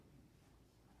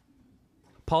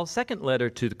Paul's second letter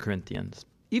to the Corinthians.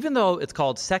 Even though it's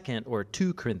called 2nd or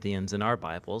 2 Corinthians in our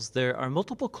Bibles, there are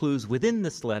multiple clues within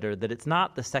this letter that it's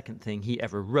not the second thing he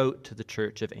ever wrote to the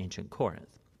church of ancient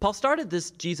Corinth. Paul started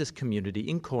this Jesus community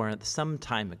in Corinth some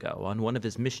time ago. On one of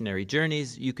his missionary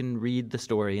journeys, you can read the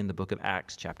story in the book of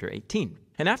Acts chapter 18.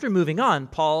 And after moving on,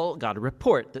 Paul got a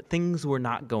report that things were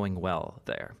not going well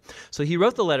there. So he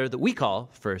wrote the letter that we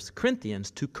call 1 Corinthians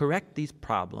to correct these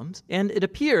problems. And it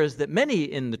appears that many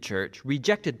in the church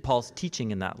rejected Paul's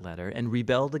teaching in that letter and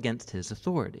rebelled against his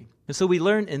authority. And so we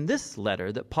learn in this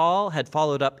letter that Paul had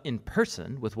followed up in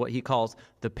person with what he calls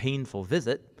the painful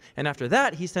visit. And after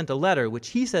that, he sent a letter which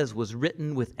he says was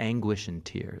written with anguish and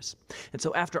tears. And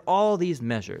so after all these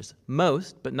measures,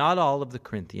 most, but not all of the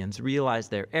Corinthians realized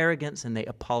their arrogance and they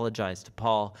apologized to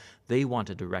Paul. They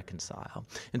wanted to reconcile.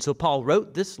 And so Paul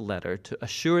wrote this letter to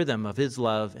assure them of his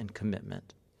love and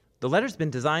commitment. The letter's been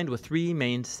designed with 3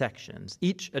 main sections,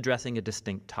 each addressing a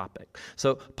distinct topic.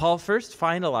 So Paul first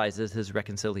finalizes his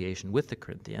reconciliation with the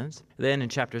Corinthians. Then in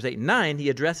chapters 8 and 9,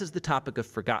 he addresses the topic of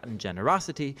forgotten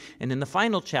generosity. And in the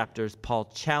final chapters, Paul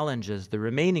challenges the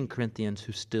remaining Corinthians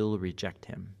who still reject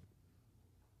him.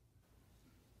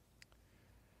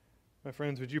 My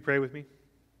friends, would you pray with me?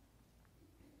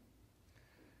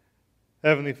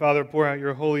 Heavenly Father, pour out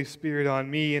your Holy Spirit on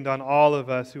me and on all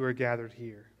of us who are gathered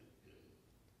here.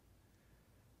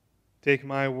 Take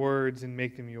my words and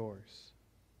make them yours.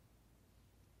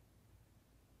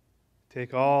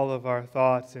 Take all of our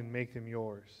thoughts and make them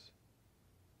yours.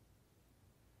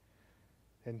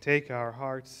 And take our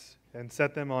hearts and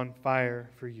set them on fire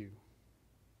for you.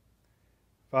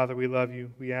 Father, we love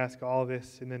you. We ask all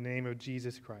this in the name of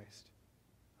Jesus Christ.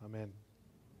 Amen.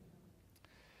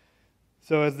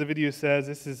 So as the video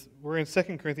says, we're in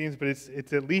 2 Corinthians, but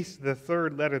it's at least the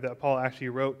 3rd letter that Paul actually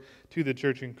wrote to the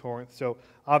church in Corinth. So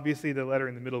obviously the letter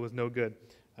in the middle was no good.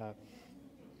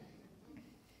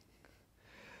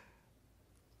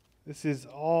 This is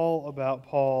all about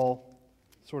Paul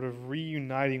sort of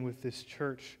reuniting with this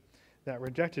church that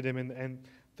rejected him, and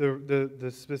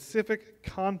the specific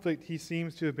conflict he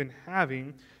seems to have been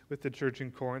having with the church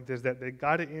in Corinth is that they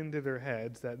got it into their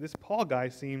heads that this Paul guy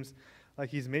seems like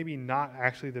he's maybe not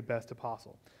actually the best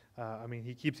apostle.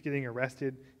 He keeps getting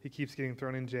arrested, he keeps getting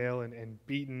thrown in jail and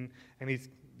beaten, and he's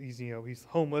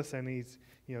homeless, and he's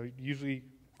usually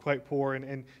quite poor,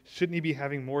 and shouldn't he be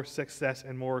having more success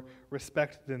and more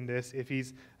respect than this if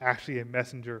he's actually a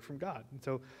messenger from God? And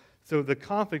so the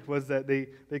conflict was that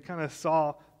they kind of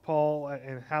saw Paul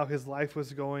and how his life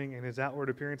was going and his outward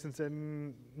appearance and said,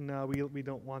 no, we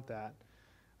don't want that.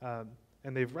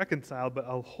 And they've reconciled, but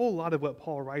a whole lot of what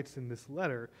Paul writes in this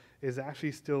letter is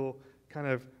actually still kind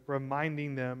of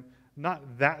reminding them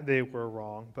not that they were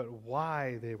wrong, but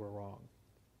why they were wrong.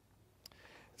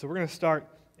 So we're going to start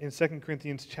in 2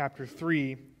 Corinthians chapter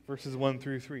 3, verses 1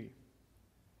 through 3.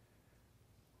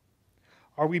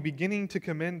 Are we beginning to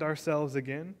commend ourselves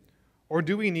again? Or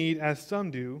do we need, as some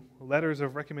do, letters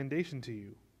of recommendation to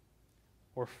you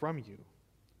or from you?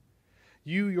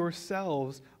 You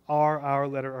yourselves are our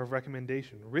letter of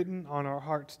recommendation, written on our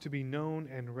hearts to be known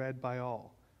and read by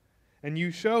all. And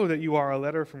you show that you are a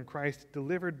letter from Christ,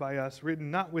 delivered by us, written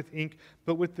not with ink,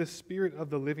 but with the Spirit of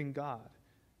the living God,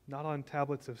 not on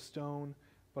tablets of stone,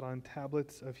 but on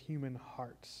tablets of human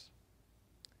hearts.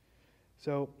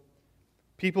 So,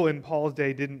 people in Paul's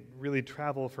day didn't really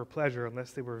travel for pleasure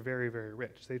unless they were very, very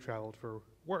rich. They traveled for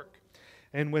work.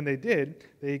 And when they did,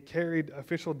 they carried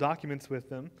official documents with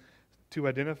them to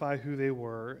identify who they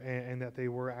were and that they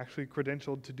were actually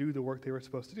credentialed to do the work they were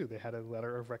supposed to do. They had a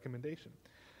letter of recommendation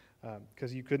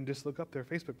because you couldn't just look up their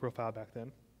Facebook profile back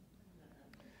then.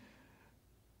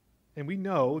 And we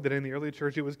know that in the early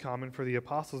church it was common for the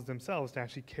apostles themselves to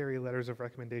actually carry letters of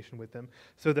recommendation with them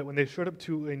so that when they showed up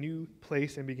to a new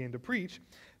place and began to preach,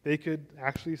 they could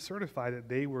actually certify that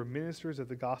they were ministers of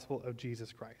the gospel of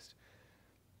Jesus Christ.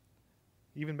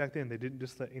 Even back then, they didn't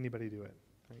just let anybody do it.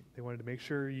 Right? They wanted to make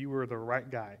sure you were the right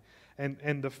guy.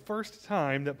 And the first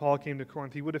time that Paul came to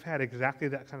Corinth, he would have had exactly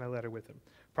that kind of letter with him,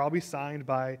 probably signed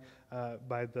by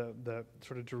the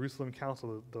sort of Jerusalem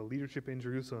council, the leadership in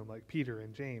Jerusalem, like Peter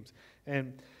and James.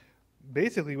 And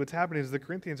basically what's happening is the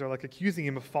Corinthians are like accusing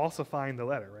him of falsifying the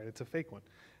letter, right? It's a fake one.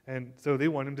 And so they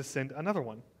want him to send another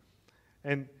one.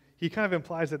 And he kind of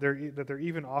implies that they're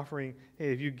even offering,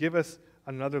 hey, if you give us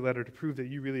another letter to prove that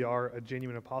you really are a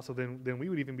genuine apostle, then we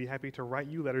would even be happy to write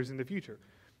you letters in the future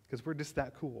because we're just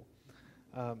that cool.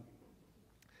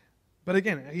 But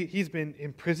again, he's been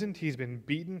imprisoned, he's been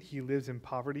beaten, he lives in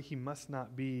poverty. He must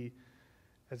not be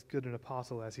as good an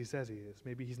apostle as he says he is.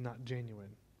 Maybe he's not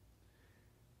genuine.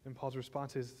 And Paul's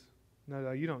response is,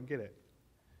 no, you don't get it.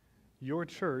 Your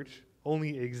church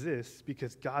only exists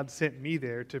because God sent me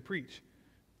there to preach.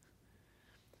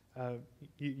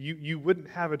 You wouldn't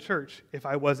have a church if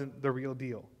I wasn't the real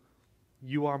deal.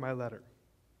 You are my letter.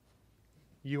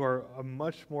 You are a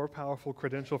much more powerful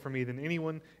credential for me than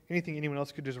anything anyone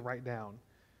else could just write down.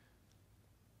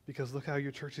 Because look how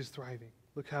your church is thriving.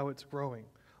 Look how it's growing.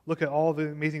 Look at all the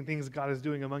amazing things God is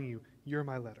doing among you. You're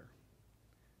my letter.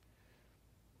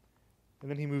 And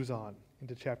then he moves on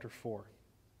into chapter 4.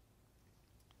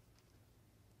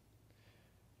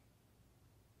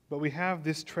 But we have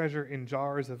this treasure in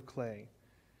jars of clay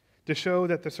to show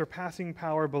that the surpassing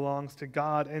power belongs to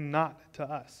God and not to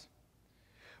us.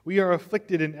 We are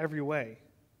afflicted in every way,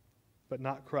 but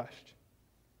not crushed.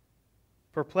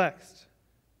 Perplexed,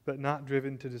 but not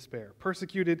driven to despair.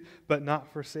 Persecuted, but not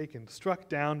forsaken. Struck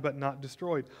down, but not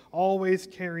destroyed. Always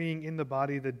carrying in the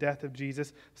body the death of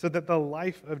Jesus, so that the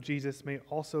life of Jesus may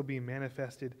also be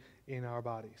manifested in our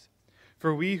bodies.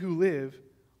 For we who live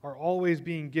are always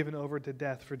being given over to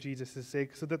death for Jesus'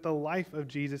 sake, so that the life of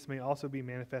Jesus may also be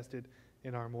manifested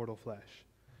in our mortal flesh.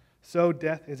 So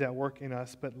death is at work in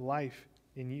us, but life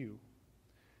in you.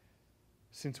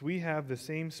 Since we have the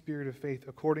same spirit of faith,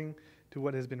 according to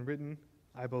what has been written,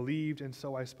 I believed, and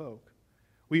so I spoke.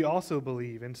 We also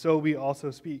believe, and so we also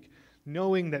speak,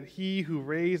 knowing that he who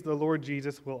raised the Lord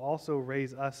Jesus will also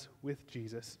raise us with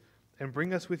Jesus and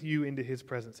bring us with you into his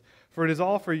presence. For it is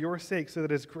all for your sake, so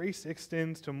that as grace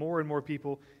extends to more and more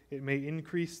people, it may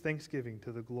increase thanksgiving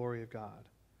to the glory of God.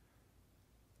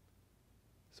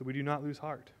 So we do not lose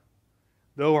heart.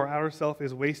 Though our outer self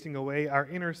is wasting away, our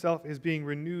inner self is being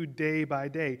renewed day by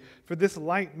day. For this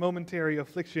light momentary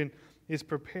affliction is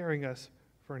preparing us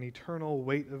for an eternal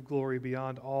weight of glory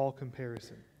beyond all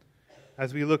comparison,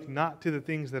 as we look not to the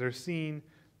things that are seen,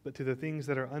 but to the things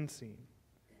that are unseen.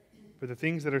 For the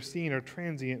things that are seen are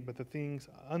transient, but the things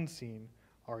unseen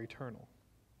are eternal.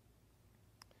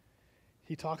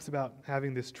 He talks about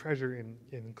having this treasure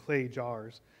in clay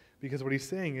jars, because what he's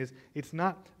saying is it's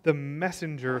not the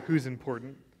messenger who's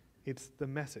important, it's the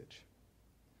message.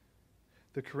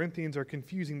 The Corinthians are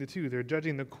confusing the two. They're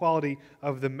judging the quality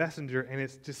of the messenger, and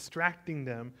it's distracting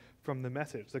them from the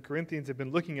message. The Corinthians have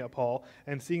been looking at Paul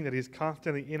and seeing that he's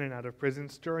constantly in and out of prison,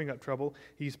 stirring up trouble.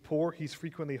 He's poor, he's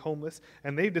frequently homeless,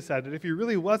 and they've decided if he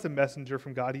really was a messenger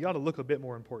from God, he ought to look a bit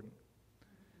more important.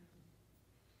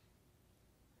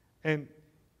 And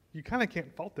you kind of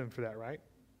can't fault them for that, right?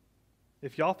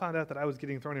 If y'all found out that I was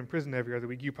getting thrown in prison every other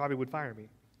week, you probably would fire me.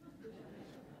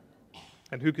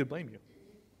 And who could blame you?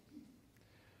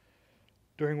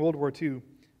 During World War II,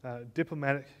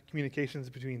 diplomatic communications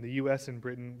between the U.S. and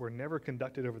Britain were never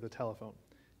conducted over the telephone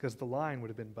because the line would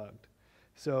have been bugged.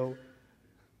 So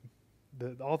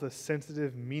all the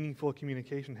sensitive, meaningful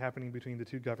communication happening between the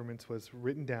two governments was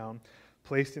written down,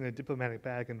 placed in a diplomatic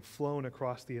bag, and flown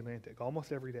across the Atlantic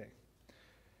almost every day.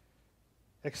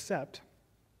 Except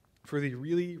for the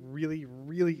really, really,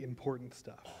 really important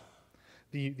stuff.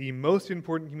 The most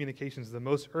important communications, the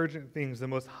most urgent things, the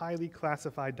most highly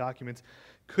classified documents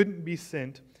couldn't be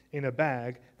sent in a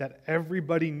bag that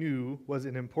everybody knew was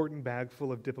an important bag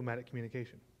full of diplomatic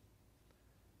communication.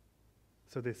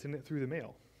 So they sent it through the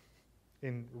mail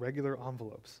in regular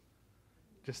envelopes,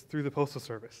 just through the postal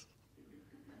service.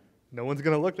 No one's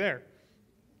going to look there.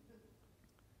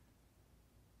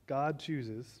 God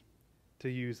chooses to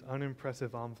use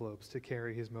unimpressive envelopes to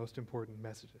carry his most important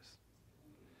messages.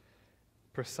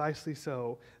 Precisely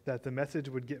so that the message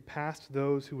would get past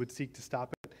those who would seek to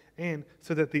stop it, and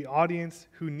so that the audience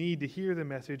who need to hear the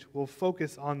message will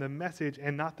focus on the message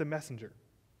and not the messenger.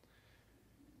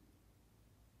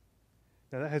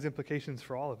 Now that has implications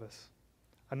for all of us.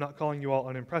 I'm not calling you all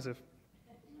unimpressive,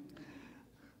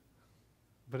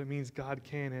 but it means God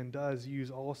can and does use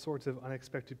all sorts of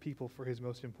unexpected people for his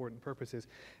most important purposes.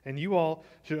 And you all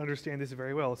should understand this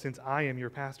very well, since I am your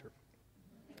pastor,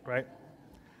 right?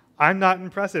 I'm not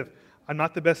impressive. I'm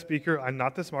not the best speaker. I'm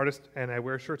not the smartest, and I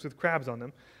wear shirts with crabs on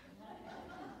them.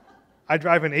 I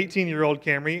drive an 18-year-old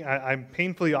Camry. I'm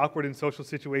painfully awkward in social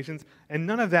situations, and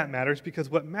none of that matters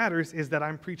because what matters is that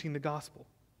I'm preaching the gospel.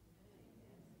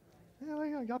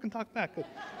 Yeah, y'all can talk back. Good.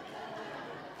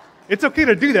 It's okay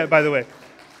to do that, by the way.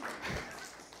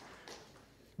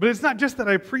 But it's not just that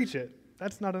I preach it.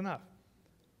 That's not enough.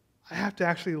 I have to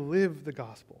actually live the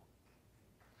gospel.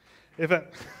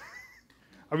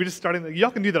 Are we just starting?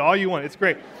 Y'all can do that all you want. It's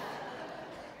great.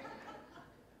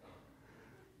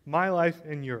 My life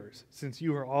and yours, since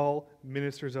you are all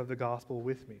ministers of the gospel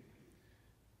with me,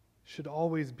 should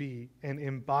always be an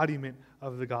embodiment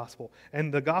of the gospel.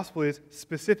 And the gospel is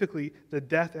specifically the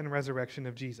death and resurrection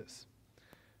of Jesus.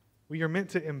 We are meant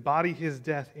to embody his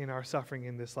death in our suffering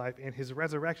in this life and his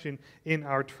resurrection in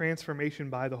our transformation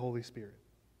by the Holy Spirit.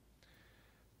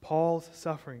 Paul's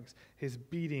sufferings, his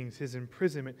beatings, his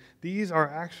imprisonment, these are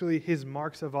actually his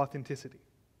marks of authenticity.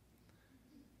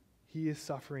 He is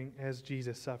suffering as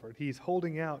Jesus suffered. He's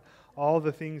holding out all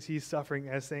the things he's suffering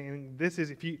as saying, this is,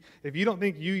 if you don't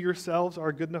think you yourselves are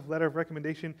a good enough letter of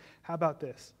recommendation, how about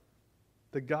this?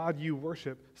 The God you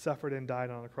worship suffered and died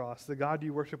on a cross. The God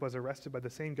you worship was arrested by the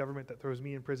same government that throws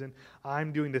me in prison.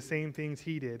 I'm doing the same things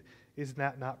he did. Is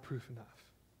that not proof enough?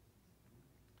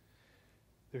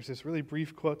 There's this really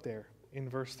brief quote there in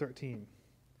verse 13.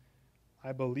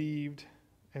 I believed,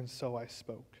 and so I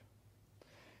spoke.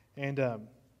 And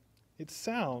it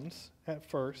sounds at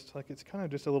first like it's kind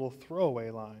of just a little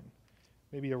throwaway line,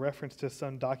 maybe a reference to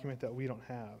some document that we don't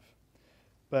have.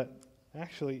 But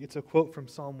actually, it's a quote from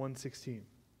Psalm 116,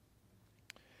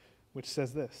 which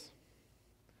says this: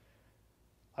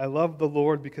 I love the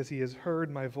Lord because he has heard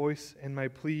my voice and my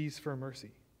pleas for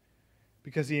mercy.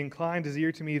 Because he inclined his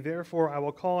ear to me, therefore I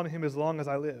will call on him as long as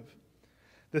I live.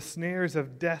 The snares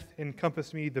of death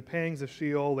encompassed me, the pangs of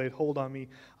Sheol laid hold on me.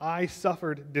 I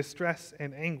suffered distress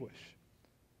and anguish.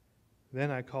 Then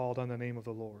I called on the name of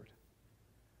the Lord.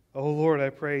 O Lord,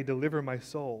 I pray, deliver my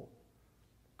soul.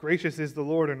 Gracious is the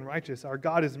Lord and righteous. Our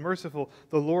God is merciful.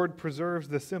 The Lord preserves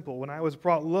the simple. When I was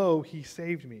brought low, he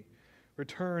saved me.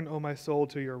 Return, O my soul,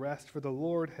 to your rest, for the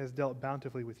Lord has dealt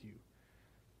bountifully with you.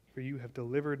 For you have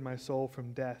delivered my soul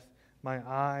from death, my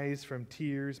eyes from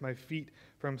tears, my feet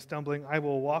from stumbling. I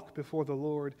will walk before the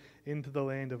Lord into the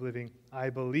land of living. I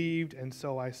believed, and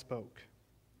so I spoke.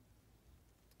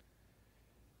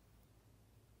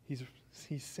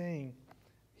 He's saying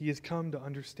he has come to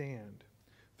understand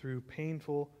through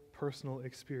painful personal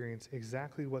experience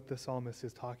exactly what the psalmist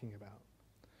is talking about.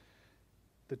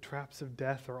 The traps of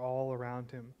death are all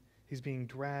around him. He's being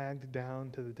dragged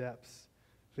down to the depths.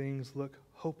 Things look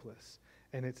hopeless,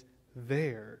 and it's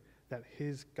there that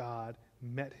his God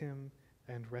met him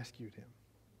and rescued him.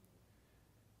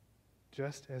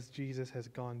 Just as Jesus has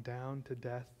gone down to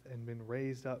death and been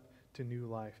raised up to new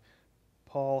life,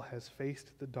 Paul has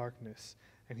faced the darkness,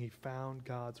 and he found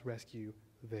God's rescue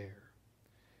there.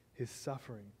 His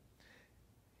suffering,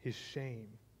 his shame,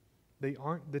 they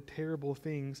aren't the terrible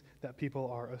things that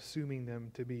people are assuming them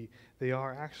to be. They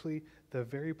are actually the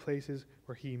very places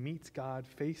where he meets God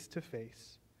face to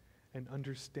face and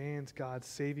understands God's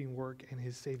saving work and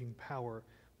his saving power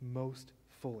most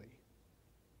fully.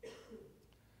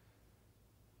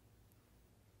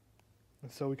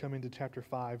 And so we come into chapter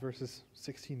 5, verses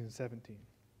 16 and 17.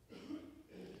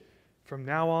 From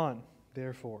now on,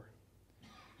 therefore,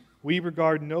 we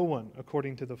regard no one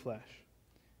according to the flesh.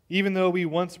 Even though we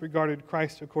once regarded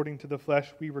Christ according to the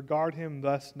flesh, we regard him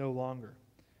thus no longer.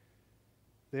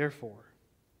 Therefore,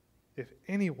 if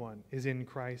anyone is in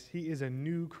Christ, he is a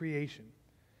new creation.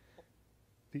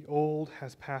 The old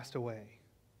has passed away.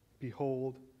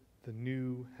 Behold, the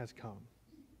new has come.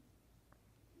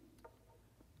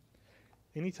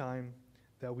 Anytime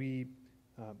that we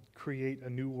create a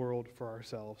new world for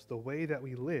ourselves, the way that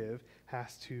we live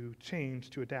has to change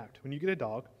to adapt. When you get a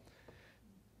dog,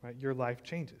 right, your life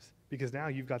changes because now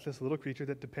you've got this little creature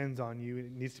that depends on you.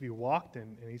 It needs to be walked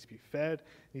and it needs to be fed,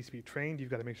 it needs to be trained.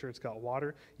 You've got to make sure it's got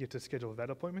water. You have to schedule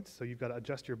vet appointments, so you've got to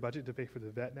adjust your budget to pay for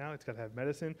the vet now. It's got to have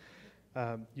medicine.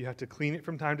 You have to clean it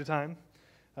from time to time.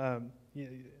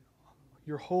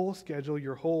 Your whole schedule,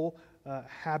 your whole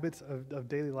habits of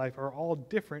daily life are all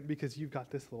different because you've got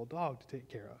this little dog to take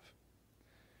care of.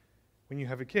 When you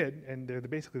have a kid, and they're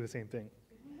basically the same thing,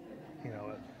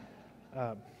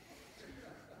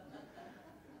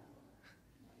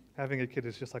 having a kid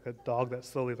is just like a dog that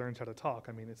slowly learns how to talk.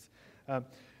 I mean, it's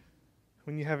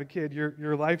when you have a kid,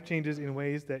 your life changes in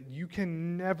ways that you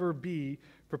can never be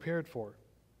prepared for.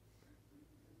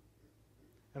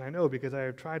 And I know because I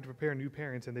have tried to prepare new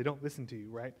parents and they don't listen to you,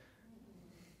 right?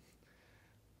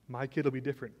 My kid will be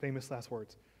different. Famous last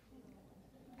words.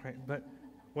 Right? But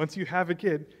once you have a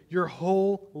kid, your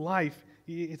whole life,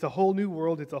 it's a whole new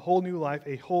world, it's a whole new life,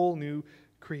 a whole new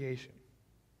creation.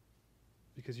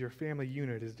 Because your family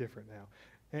unit is different now.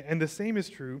 And the same is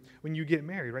true when you get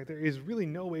married, right? There is really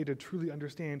no way to truly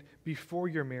understand before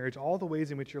your marriage all the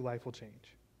ways in which your life will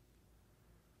change.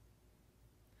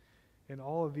 In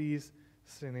all of these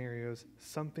scenarios,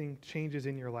 something changes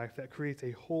in your life that creates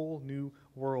a whole new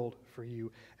world for you.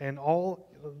 And all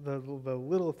the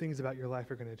little things about your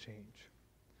life are going to change.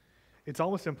 It's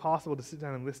almost impossible to sit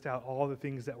down and list out all the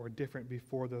things that were different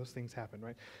before those things happened,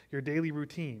 right? Your daily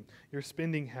routine, your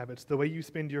spending habits, the way you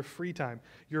spend your free time,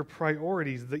 your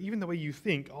priorities, even the way you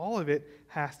think, all of it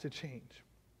has to change.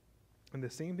 And the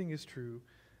same thing is true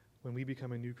when we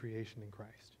become a new creation in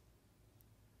Christ.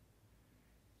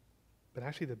 But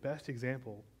actually, the best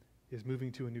example is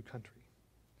moving to a new country.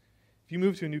 If you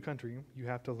move to a new country, you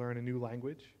have to learn a new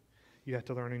language. You have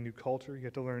to learn a new culture. You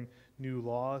have to learn new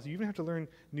laws. You even have to learn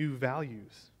new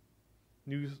values,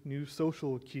 new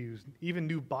social cues, even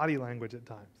new body language at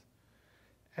times.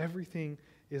 Everything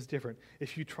is different.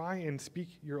 If you try and speak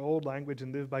your old language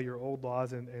and live by your old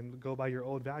laws and go by your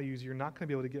old values, you're not going to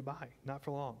be able to get by, not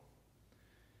for long.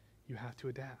 You have to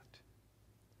adapt.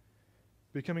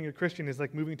 Becoming a Christian is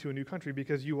like moving to a new country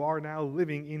because you are now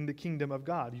living in the kingdom of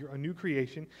God. You're a new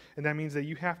creation, and that means that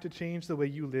you have to change the way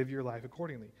you live your life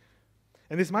accordingly.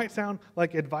 And this might sound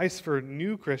like advice for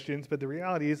new Christians, but the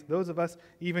reality is those of us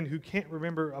even who can't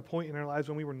remember a point in our lives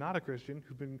when we were not a Christian,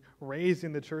 who've been raised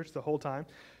in the church the whole time,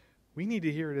 we need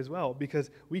to hear it as well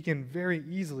because we can very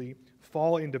easily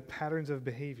fall into patterns of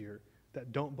behavior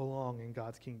that don't belong in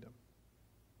God's kingdom.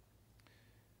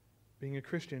 Being a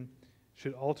Christian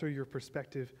should alter your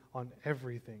perspective on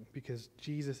everything because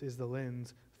Jesus is the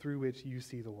lens through which you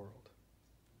see the world.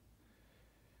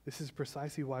 This is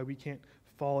precisely why we can't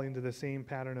fall into the same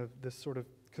pattern of this sort of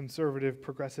conservative,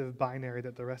 progressive binary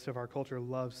that the rest of our culture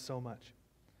loves so much.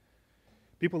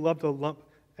 People love to lump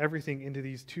everything into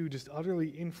these two just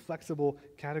utterly inflexible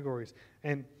categories.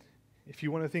 And if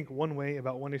you want to think one way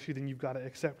about one issue, then you've got to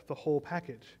accept the whole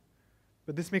package.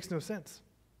 But this makes no sense.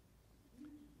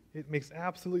 It makes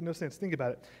absolutely no sense. Think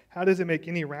about it. How does it make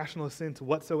any rational sense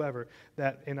whatsoever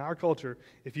that in our culture,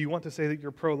 if you want to say that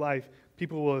you're pro-life,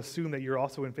 people will assume that you're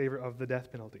also in favor of the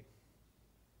death penalty?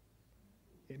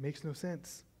 It makes no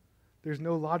sense. There's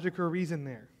no logic or reason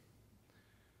there.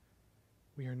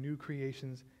 We are new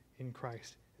creations in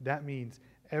Christ. That means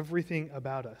everything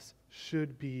about us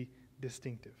should be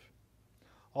distinctive.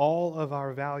 All of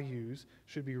our values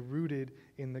should be rooted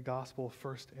in the gospel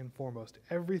first and foremost.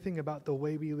 Everything about the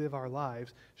way we live our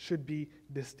lives should be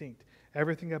distinct.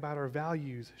 Everything about our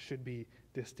values should be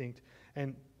distinct.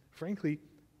 And frankly,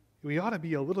 we ought to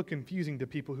be a little confusing to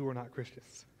people who are not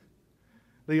Christians.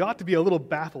 They ought to be a little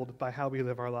baffled by how we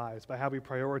live our lives, by how we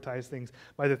prioritize things,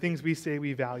 by the things we say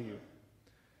we value,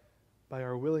 by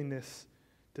our willingness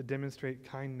to demonstrate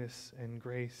kindness and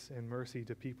grace and mercy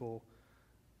to people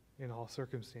in all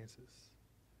circumstances.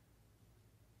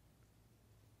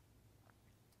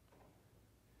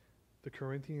 The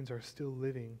Corinthians are still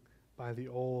living by the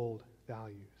old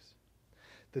values.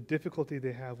 The difficulty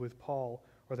they have with Paul,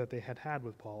 or that they had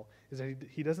with Paul, is that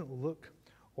he doesn't look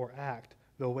or act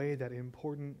the way that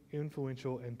important,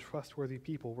 influential, and trustworthy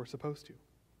people were supposed to.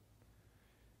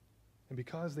 And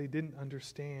because they didn't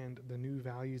understand the new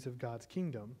values of God's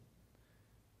kingdom,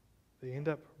 they end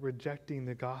up rejecting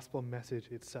the gospel message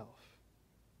itself.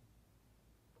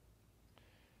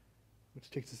 Which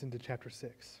takes us into chapter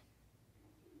 6.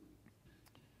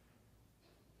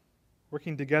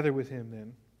 Working together with him,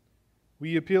 then,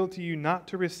 we appeal to you not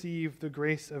to receive the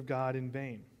grace of God in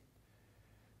vain.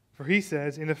 For he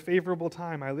says, in a favorable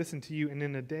time I listened to you, and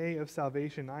in a day of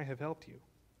salvation I have helped you.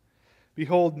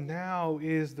 Behold, now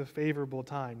is the favorable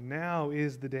time. Now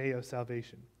is the day of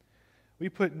salvation. We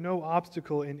put no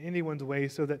obstacle in anyone's way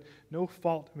so that no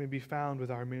fault may be found with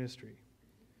our ministry.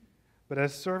 But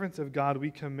as servants of God,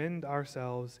 we commend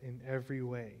ourselves in every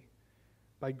way,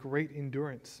 by great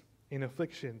endurance, in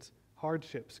afflictions,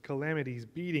 hardships, calamities,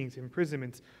 beatings,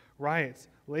 imprisonments, riots,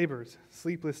 labors,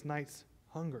 sleepless nights,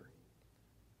 hunger,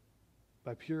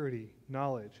 by purity,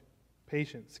 knowledge,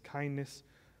 patience, kindness,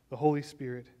 the Holy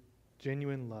Spirit,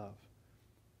 genuine love,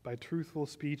 by truthful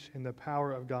speech and the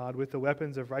power of God with the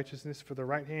weapons of righteousness for the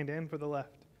right hand and for the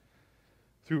left.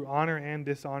 Through honor and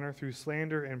dishonor, through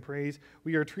slander and praise,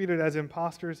 we are treated as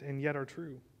impostors and yet are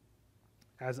true,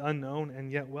 as unknown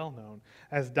and yet well known,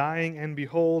 as dying and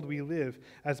behold we live,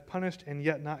 as punished and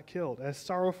yet not killed, as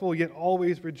sorrowful yet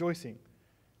always rejoicing,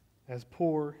 as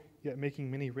poor yet making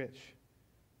many rich,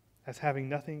 as having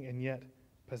nothing and yet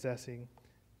possessing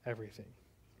everything.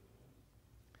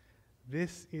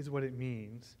 This is what it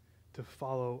means to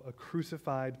follow a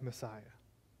crucified Messiah.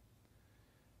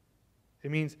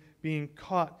 It means being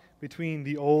caught between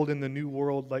the old and the new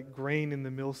world like grain in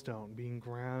the millstone, being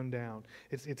ground down.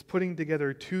 It's putting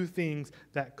together two things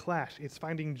that clash. It's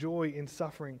finding joy in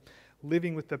suffering,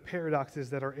 living with the paradoxes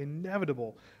that are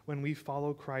inevitable when we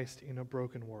follow Christ in a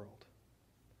broken world.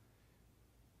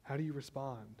 How do you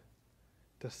respond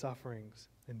to sufferings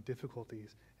and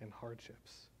difficulties and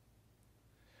hardships?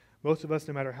 Most of us,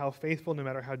 no matter how faithful, no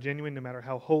matter how genuine, no matter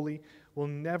how holy, will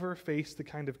never face the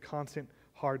kind of constant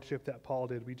hardship that Paul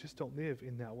did. We just don't live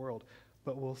in that world,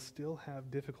 but we'll still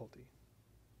have difficulty.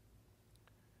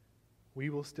 We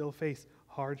will still face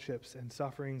hardships and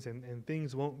sufferings, and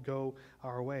things won't go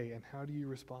our way. And how do you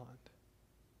respond?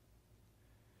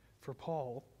 For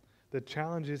Paul, the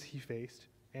challenges he faced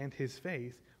and his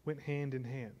faith went hand in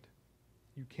hand.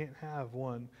 You can't have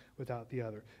one without the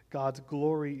other. God's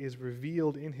glory is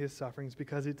revealed in his sufferings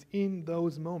because it's in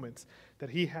those moments that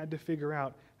he had to figure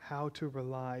out how to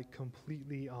rely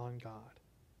completely on God.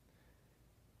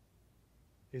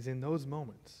 It's in those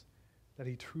moments that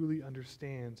he truly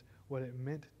understands what it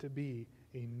meant to be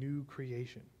a new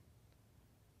creation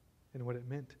and what it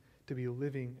meant to be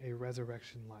living a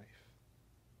resurrection life.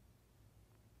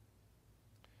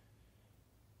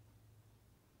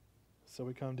 So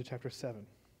we come to chapter 7,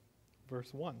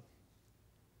 verse 1.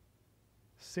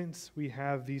 Since we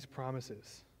have these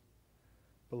promises,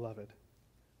 beloved,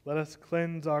 let us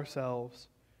cleanse ourselves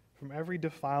from every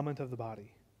defilement of the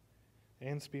body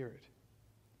and spirit,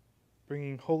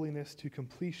 bringing holiness to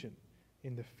completion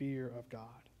in the fear of God.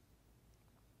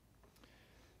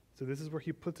 So this is where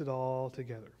he puts it all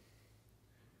together.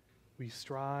 We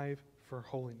strive for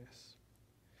holiness.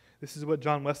 This is what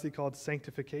John Wesley called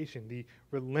sanctification, the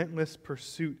relentless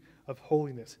pursuit of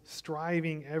holiness,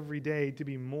 striving every day to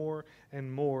be more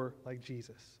and more like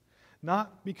Jesus.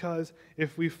 Not because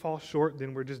if we fall short,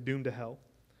 then we're just doomed to hell,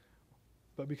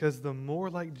 but because the more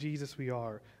like Jesus we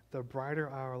are, the brighter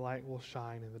our light will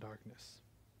shine in the darkness.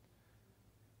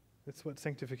 That's what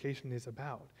sanctification is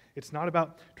about. It's not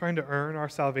about trying to earn our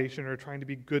salvation or trying to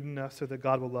be good enough so that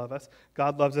God will love us.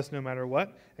 God loves us no matter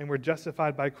what, and we're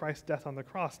justified by Christ's death on the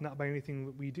cross, not by anything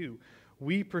that we do.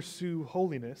 We pursue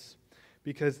holiness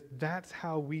because that's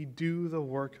how we do the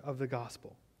work of the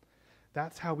gospel.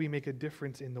 That's how we make a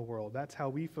difference in the world. That's how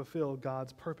we fulfill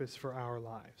God's purpose for our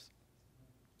lives.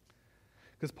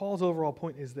 Because Paul's overall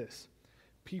point is this: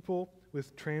 people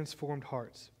with transformed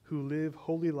hearts who live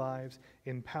holy lives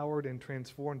empowered and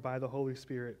transformed by the Holy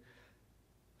Spirit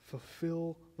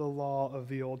fulfill the law of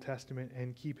the Old Testament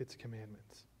and keep its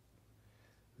commandments.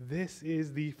 This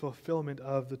is the fulfillment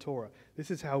of the Torah.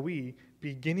 This is how we,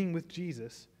 beginning with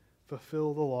Jesus,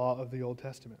 fulfill the law of the Old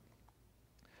Testament.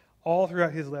 All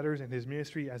throughout his letters and his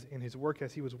ministry, as in his work,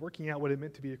 as he was working out what it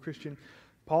meant to be a Christian,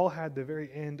 Paul had the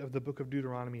very end of the book of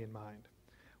Deuteronomy in mind,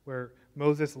 where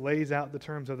Moses lays out the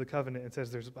terms of the covenant and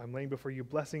says, I'm laying before you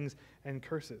blessings and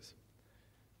curses.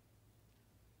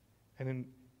 And in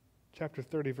chapter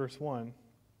 30, verse 1,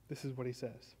 this is what he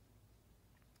says.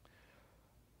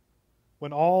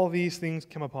 When all these things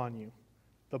come upon you,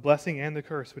 the blessing and the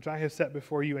curse which I have set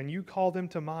before you, and you call them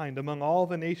to mind among all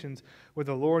the nations where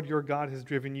the Lord your God has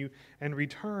driven you, and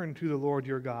return to the Lord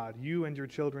your God, you and your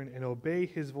children, and obey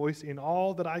his voice in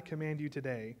all that I command you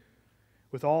today,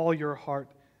 with all your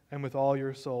heart and with all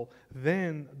your soul,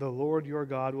 then the Lord your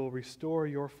God will restore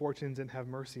your fortunes and have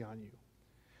mercy on you.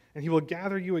 And he will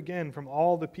gather you again from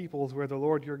all the peoples where the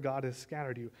Lord your God has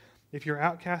scattered you. If your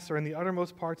outcasts are in the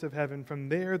uttermost parts of heaven, from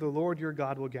there the Lord your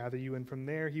God will gather you, and from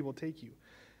there he will take you.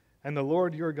 And the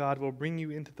Lord your God will bring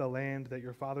you into the land that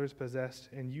your fathers possessed,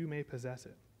 and you may possess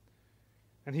it.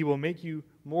 And he will make you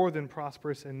more than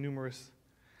prosperous and numerous.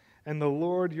 And the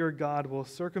Lord your God will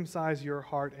circumcise your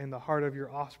heart and the heart of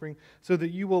your offspring, so that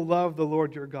you will love the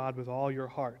Lord your God with all your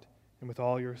heart and with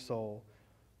all your soul,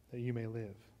 that you may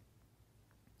live.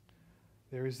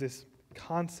 There is this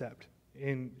concept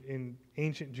in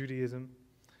ancient Judaism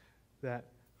that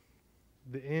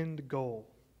the end goal,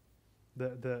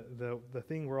 the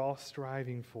thing we're all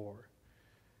striving for,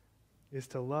 is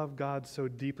to love God so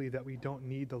deeply that we don't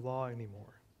need the law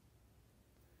anymore.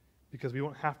 Because we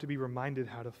won't have to be reminded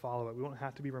how to follow it. We won't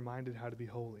have to be reminded how to be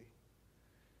holy.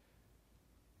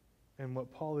 And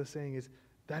what Paul is saying is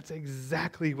that's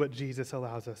exactly what Jesus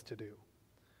allows us to do.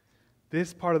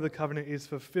 This part of the covenant is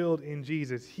fulfilled in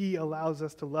Jesus. He allows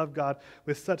us to love God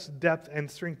with such depth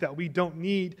and strength that we don't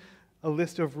need a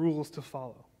list of rules to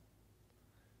follow.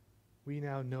 We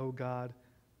now know God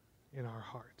in our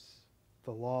hearts.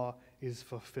 The law is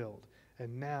fulfilled.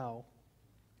 And now,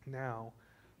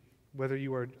 whether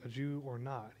you are a Jew or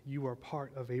not, you are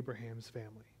part of Abraham's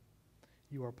family.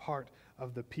 You are part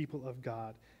of the people of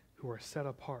God who are set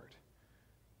apart,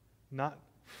 not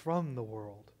from the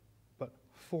world, but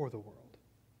for the world.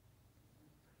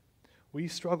 We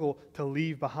struggle to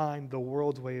leave behind the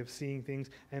world's way of seeing things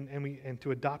and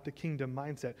to adopt a kingdom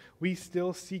mindset. We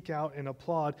still seek out and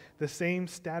applaud the same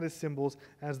status symbols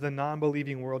as the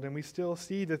non-believing world, and we still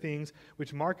see the things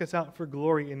which mark us out for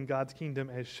glory in God's kingdom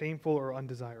as shameful or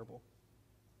undesirable.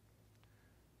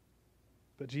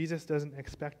 But Jesus doesn't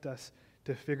expect us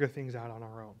to figure things out on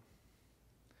our own.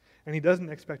 And he doesn't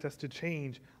expect us to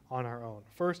change on our own.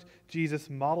 First, Jesus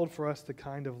modeled for us the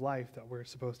kind of life that we're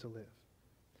supposed to live.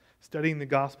 Studying the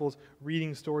Gospels,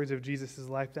 reading stories of Jesus'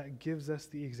 life, that gives us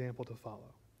the example to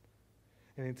follow.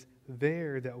 And it's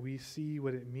there that we see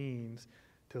what it means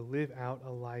to live out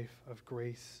a life of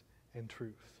grace and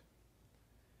truth.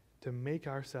 To make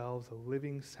ourselves a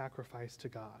living sacrifice to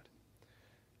God.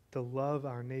 To love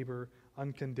our neighbor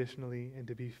unconditionally and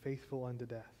to be faithful unto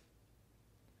death.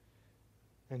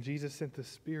 And Jesus sent the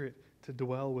Spirit to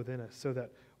dwell within us so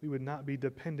that we would not be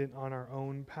dependent on our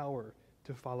own power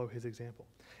to follow his example.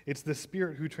 It's the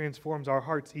Spirit who transforms our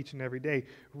hearts each and every day,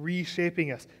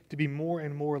 reshaping us to be more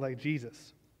and more like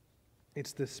Jesus.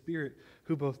 It's the Spirit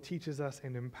who both teaches us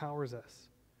and empowers us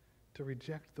to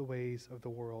reject the ways of the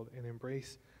world and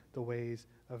embrace the ways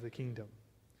of the kingdom.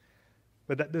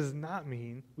 But that does not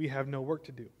mean we have no work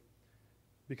to do,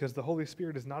 because the Holy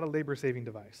Spirit is not a labor-saving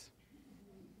device.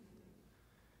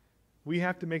 We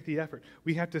have to make the effort.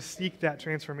 We have to seek that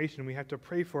transformation. We have to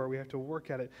pray for it. We have to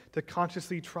work at it, to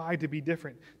consciously try to be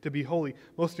different, to be holy.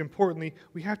 Most importantly,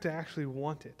 we have to actually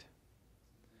want it.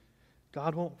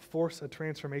 God won't force a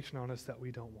transformation on us that we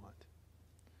don't want.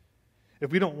 If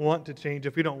we don't want to change,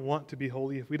 if we don't want to be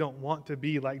holy, if we don't want to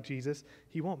be like Jesus,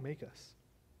 he won't make us.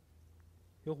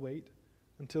 He'll wait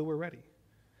until we're ready,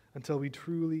 until we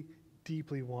truly,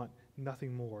 deeply want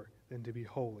nothing more than to be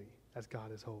holy as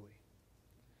God is holy.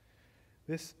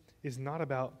 This is not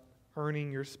about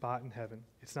earning your spot in heaven.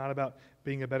 It's not about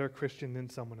being a better Christian than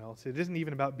someone else. It isn't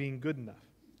even about being good enough.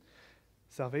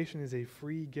 Salvation is a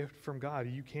free gift from God.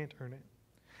 You can't earn it.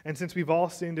 And since we've all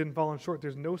sinned and fallen short,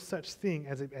 there's no such thing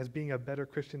as being a better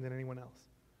Christian than anyone else.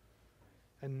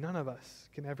 And none of us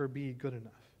can ever be good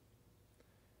enough.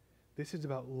 This is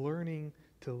about learning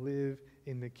to live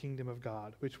in the kingdom of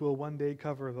God, which will one day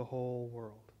cover the whole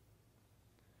world.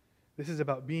 This is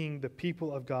about being the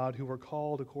people of God who were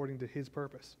called according to his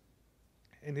purpose.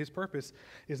 And his purpose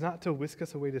is not to whisk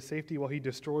us away to safety while he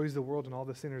destroys the world and all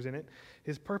the sinners in it.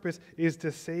 His purpose is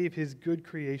to save his good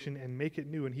creation and make it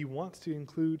new, and he wants to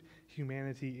include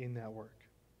humanity in that work.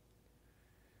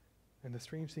 And the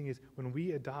strange thing is, when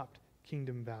we adopt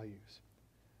kingdom values,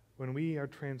 when we are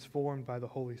transformed by the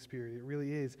Holy Spirit, it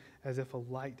really is as if a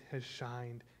light has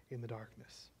shined in the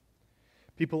darkness.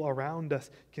 People around us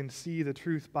can see the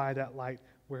truth by that light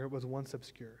where it was once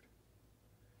obscured.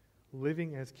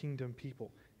 Living as kingdom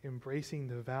people, embracing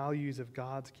the values of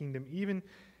God's kingdom, even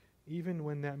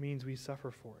when that means we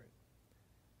suffer for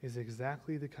it, is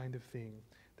exactly the kind of thing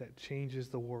that changes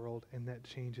the world and that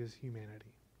changes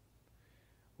humanity.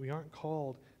 We aren't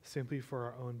called simply for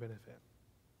our own benefit.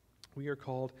 We are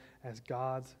called as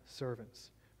God's servants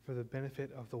for the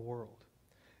benefit of the world.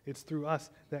 It's through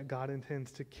us that God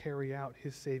intends to carry out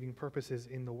his saving purposes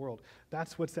in the world.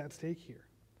 That's what's at stake here.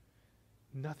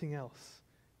 Nothing else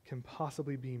can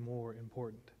possibly be more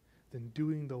important than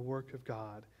doing the work of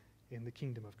God in the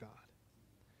kingdom of God.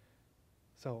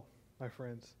 So, my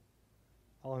friends,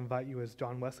 I'll invite you, as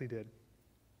John Wesley did,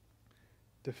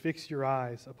 to fix your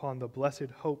eyes upon the blessed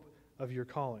hope of your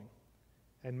calling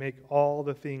and make all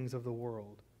the things of the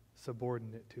world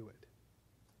subordinate to it.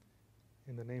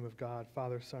 In the name of God,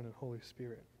 Father, Son, and Holy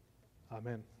Spirit.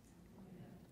 Amen.